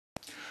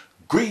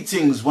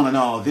Greetings one and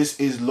all, this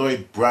is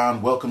Lloyd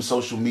Brown. Welcome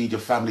social media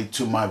family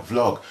to my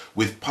vlog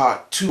with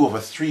part 2 of a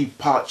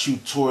 3-part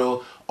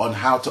tutorial on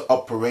how to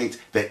operate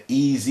the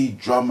Easy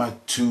Drummer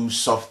 2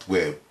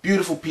 software.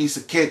 Beautiful piece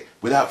of kit.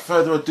 Without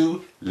further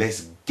ado,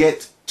 let's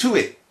get to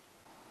it.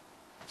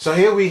 So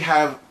here we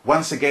have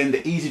once again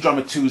the Easy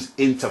Drummer 2's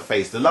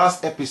interface. The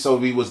last episode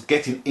we was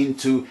getting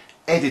into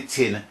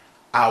editing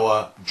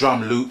our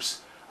drum loops,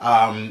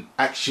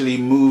 actually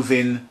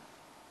moving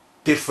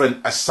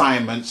different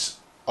assignments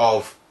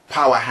of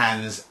power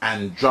hands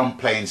and drum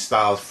playing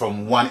styles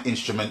from one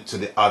instrument to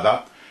the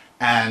other,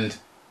 and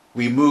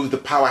we moved the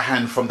power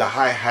hand from the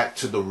hi-hat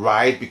to the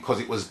ride because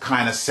it was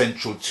kind of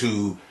central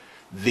to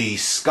the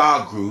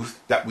ska groove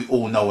that we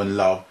all know and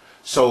love.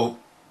 So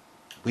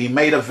we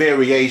made a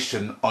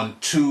variation on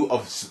 2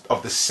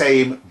 of the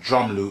same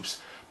drum loops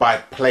by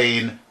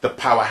playing the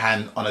power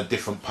hand on a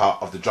different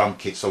part of the drum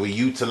kit. So we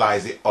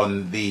utilize it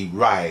on the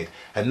ride,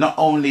 and not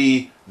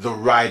only the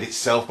ride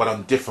itself but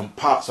on different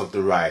parts of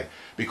the ride,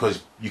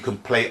 because you can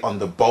play on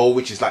the bow,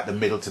 which is like the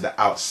middle to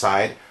the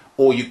outside,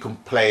 or you can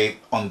play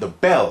on the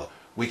bell,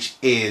 which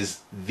is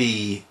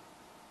the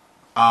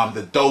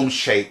dome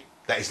shape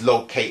that is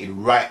located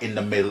right in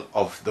the middle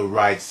of the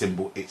ride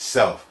cymbal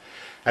itself.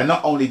 And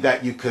not only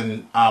that, you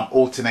can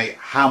alternate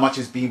how much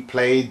is being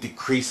played,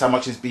 decrease how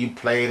much is being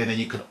played, and then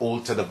you can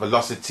alter the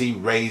velocity,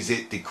 raise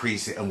it,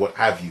 decrease it, and what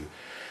have you.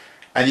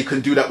 And you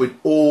can do that with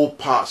all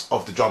parts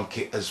of the drum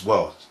kit as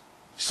well.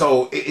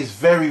 So it is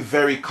very,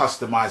 very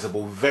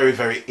customizable, very,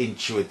 very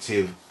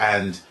intuitive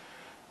and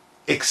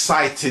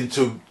exciting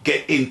to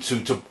get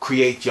into, to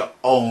create your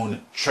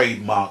own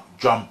trademark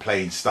drum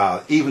playing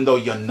style, even though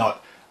you're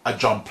not a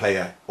drum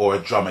player or a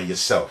drummer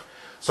yourself.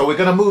 So we're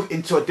going to move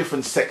into a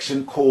different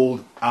section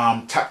called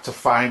Tap to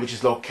Find, which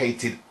is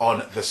located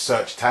on the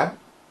search tab.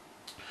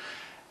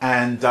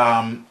 And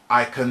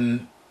I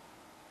can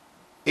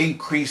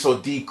increase or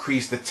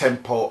decrease the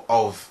tempo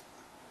of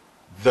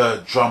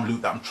the drum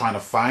loop that I'm trying to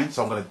find.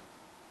 So I'm going to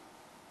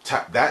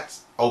tap that,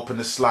 open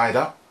the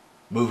slider,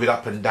 move it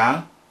up and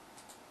down.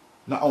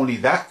 Not only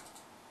that,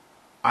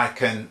 I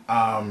can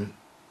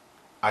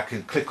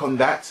click on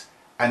that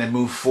and then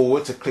move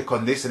forward to click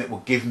on this, and it will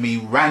give me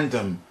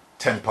random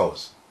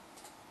tempos.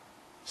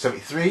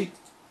 73,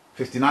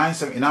 59,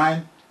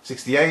 79,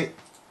 68,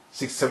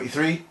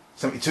 73,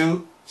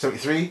 72,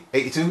 73,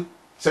 82,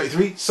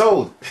 73,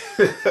 sold.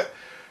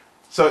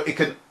 So it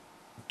can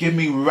give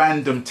me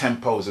random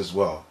tempos as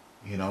well,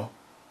 you know,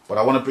 but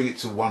I want to bring it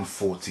to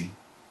 140.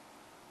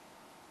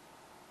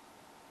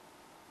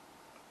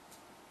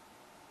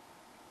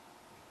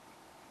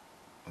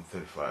 And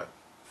 35.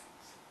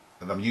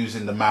 And I'm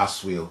using the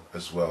mouse wheel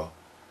as well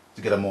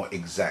to get a more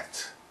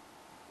exact,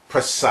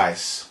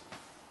 precise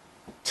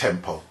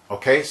tempo.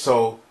 Okay,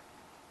 so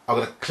I'm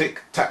going to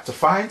click Tap to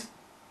Find.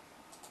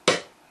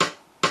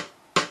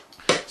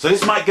 So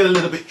this might get a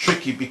little bit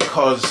tricky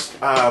because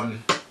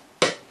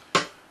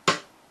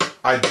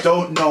I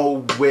don't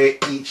know where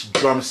each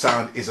drum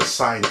sound is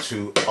assigned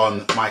to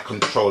on my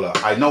controller.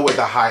 I know where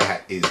the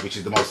hi-hat is, which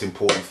is the most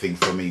important thing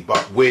for me,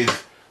 but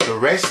with the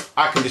rest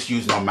I can just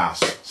use my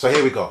mouse. So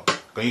here we go. I'm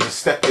going to use a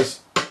steppers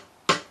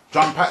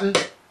drum pattern,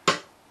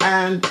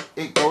 and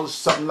it goes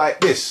something like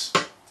this.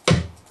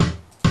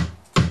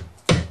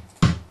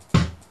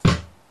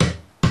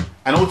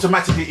 And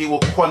automatically it will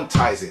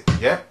quantize it,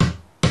 yeah?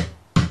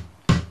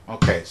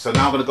 Okay, so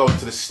now I'm going to go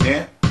into the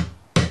snare.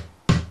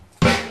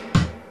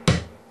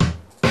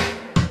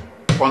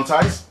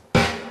 Quantize.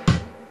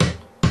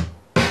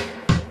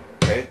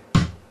 Okay.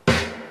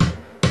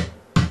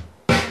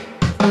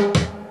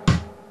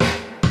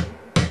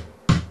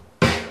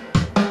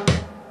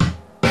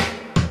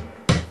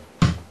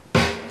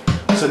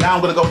 So now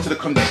I'm going to go to the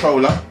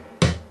controller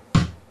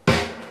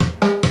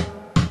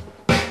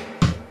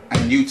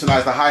and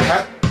utilize the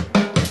hi-hat.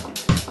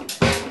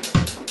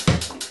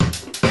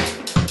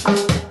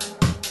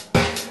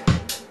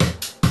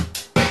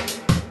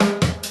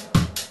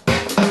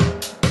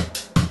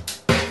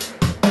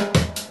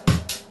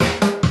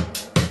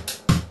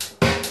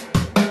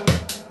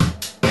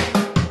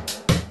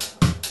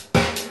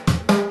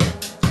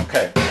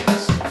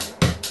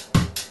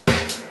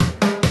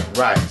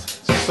 Right,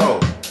 so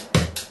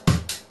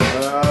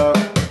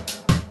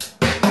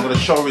I'm going to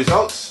show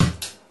results,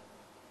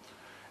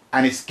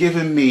 and it's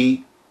given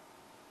me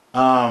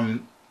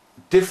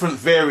different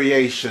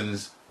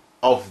variations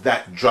of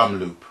that drum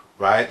loop,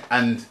 right?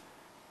 And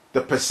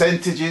the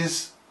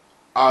percentages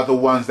are the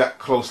ones that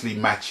closely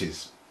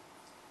matches.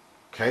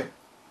 Okay,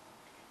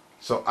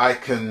 so I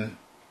can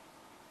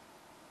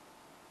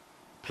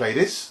play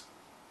this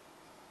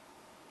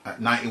at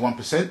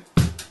 91%.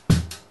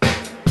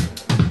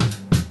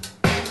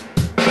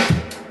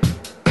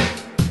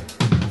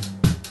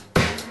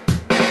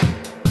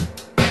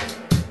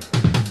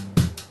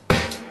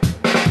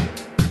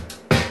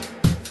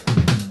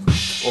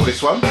 Or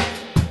this one.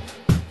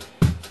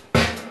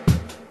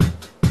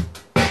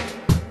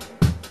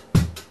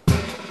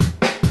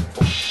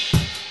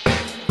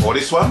 Or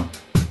this one.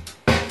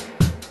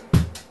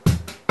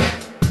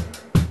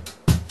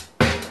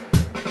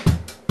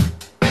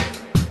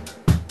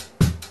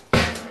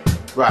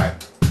 Right,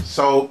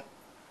 so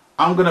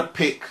I'm gonna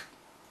pick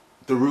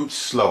the root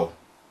slow.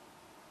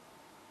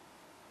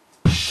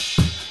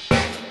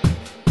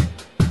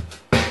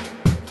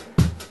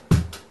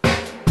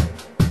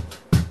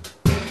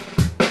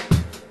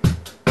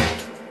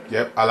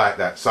 Yep, I like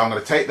that. So I'm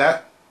going to take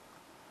that,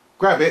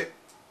 grab it,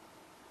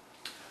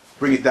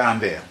 bring it down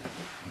there.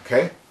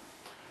 Okay.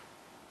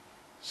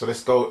 So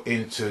let's go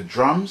into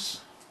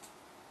drums.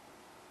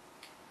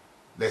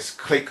 Let's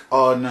click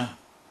on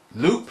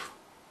loop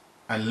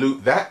and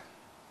loop that.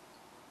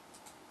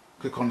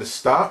 Click on the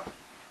start.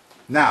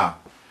 Now,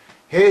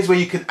 here's where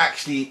you can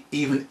actually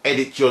even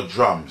edit your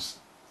drums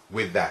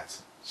with that.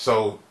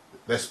 So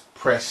let's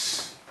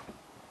press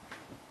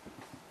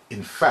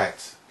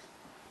INFACT.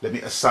 Let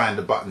me assign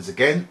the buttons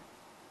again.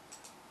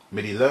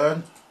 MIDI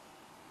learn,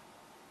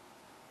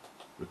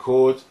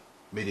 record,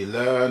 MIDI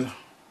learn,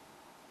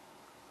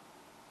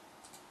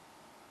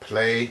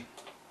 play,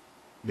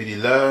 MIDI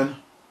learn,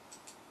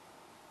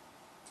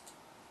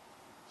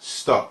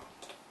 stop.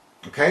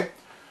 Okay?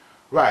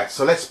 Right,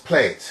 so let's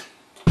play it.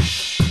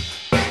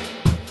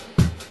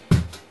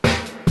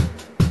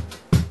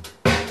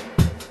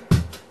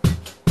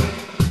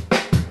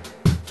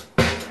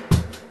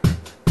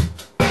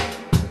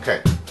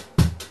 Okay.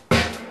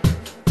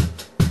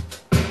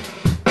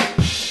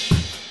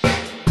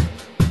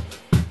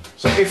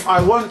 So if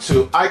I want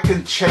to, I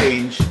can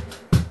change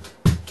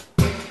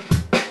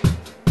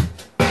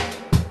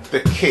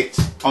the kit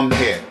on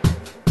here.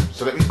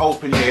 So let me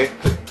open here,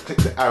 click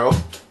the arrow.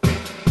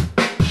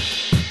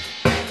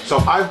 So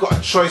I've got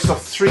a choice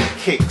of 3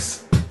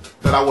 kicks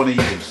that I want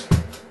to use.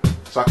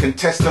 So I can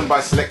test them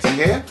by selecting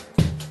here.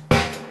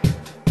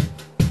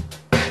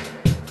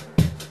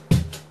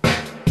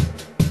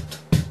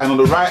 And on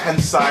the right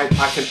hand side,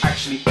 I can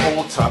actually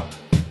alter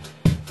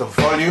the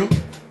volume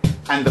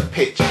and the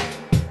pitch.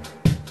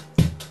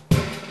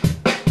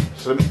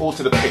 So let me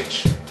alter the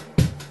pitch.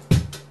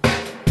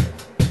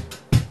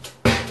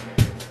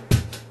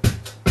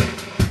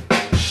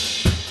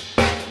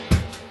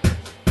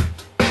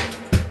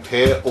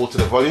 Here, alter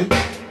the volume.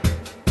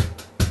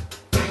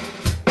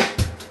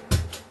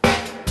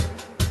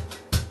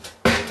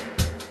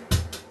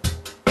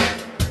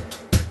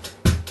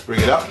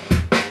 Bring it up.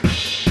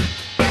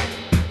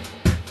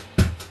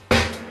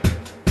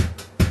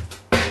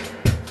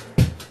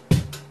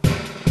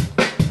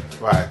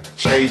 Right,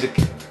 change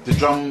the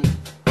drum,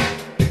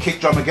 the kick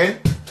drum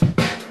again.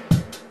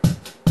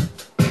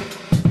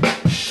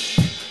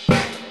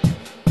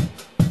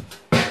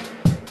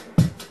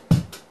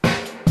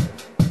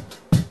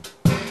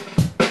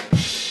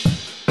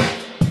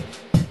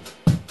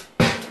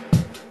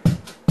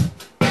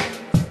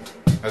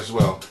 As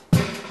well.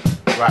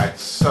 Right,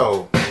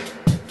 so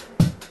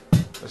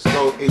let's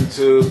go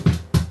into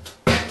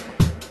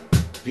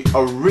the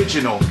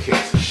original kit.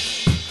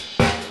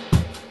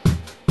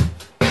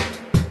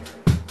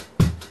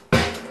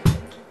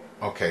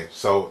 Okay,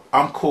 so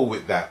I'm cool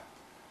with that.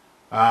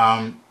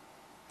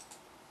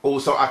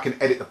 Also, I can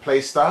edit the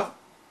play style.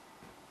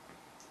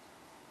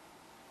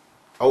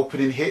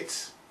 Opening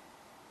hits.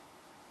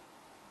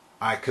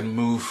 I can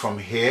move from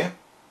here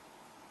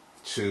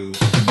to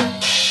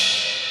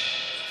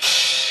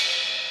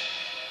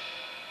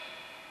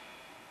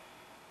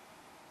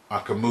I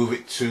can move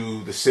it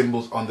to the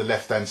cymbals on the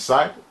left hand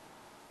side.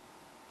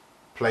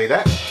 Play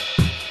that.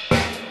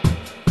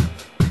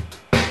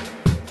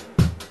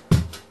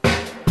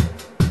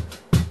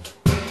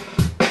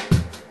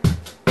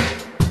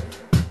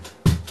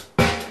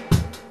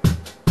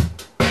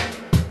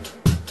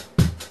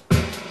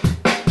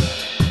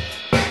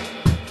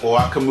 Or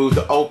I can move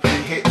the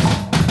opening hit to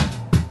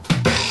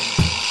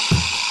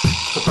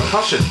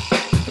percussion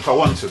if I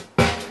want to.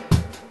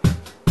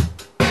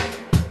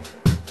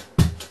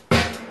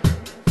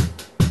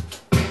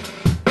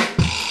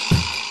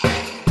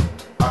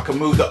 I can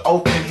move the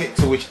opening hit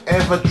to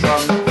whichever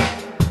drum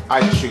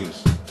I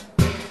choose.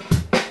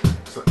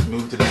 So let's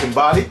move to the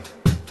timbali.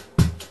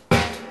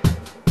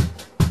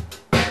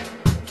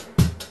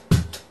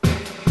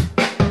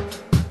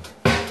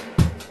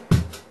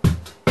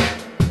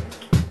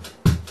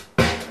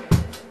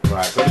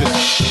 Right, so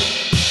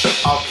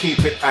I'll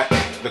keep it at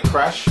the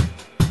crash.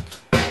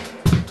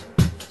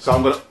 So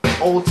I'm going to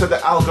alter the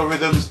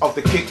algorithms of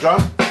the kick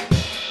drum.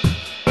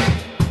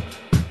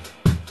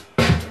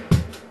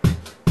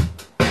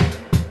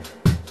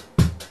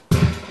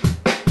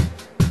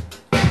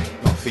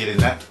 Feeling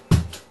that.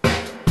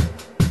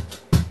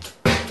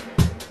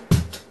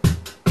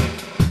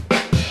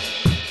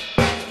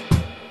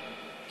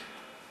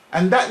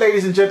 And that,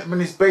 ladies and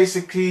gentlemen, is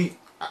basically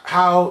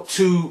how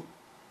to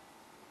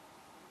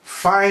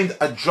find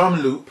a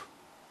drum loop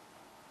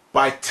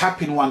by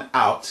tapping one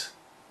out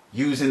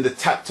using the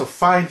tap to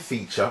find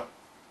feature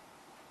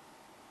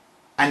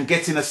and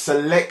getting a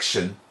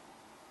selection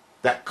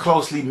that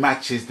closely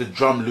matches the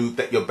drum loop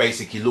that you're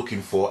basically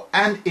looking for,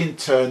 and in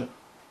turn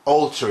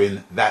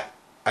altering that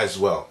as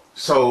well.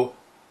 So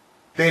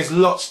there's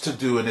lots to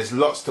do, and there's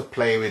lots to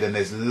play with, and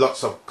there's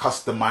lots of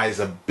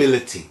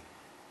customizability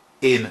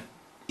in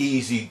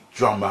Easy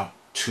Drummer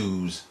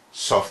 2's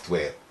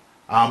software.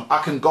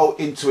 I can go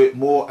into it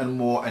more and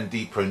more and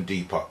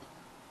deeper,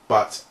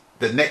 but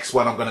the next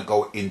one I'm going to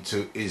go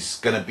into is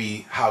going to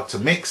be how to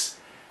mix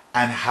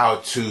and how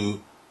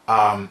to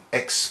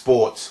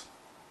export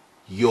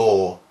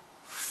your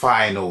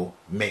final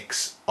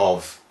mix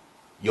of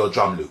your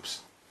drum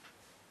loops.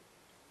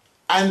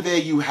 And there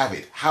you have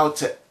it, how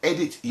to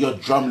edit your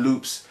drum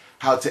loops,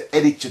 how to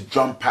edit your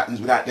drum patterns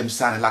without them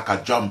sounding like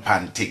a drum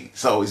pan ting.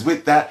 So it's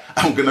with that,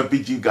 I'm going to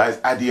bid you guys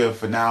adieu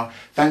for now.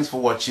 Thanks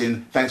for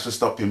watching, thanks for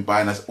stopping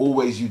by, and as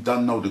always, you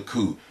done know the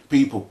coup.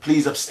 People,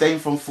 please abstain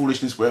from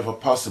foolishness wherever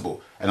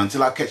possible. And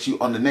until I catch you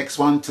on the next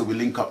one, till we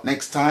link up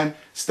next time,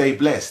 stay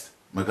blessed.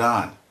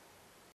 Magan.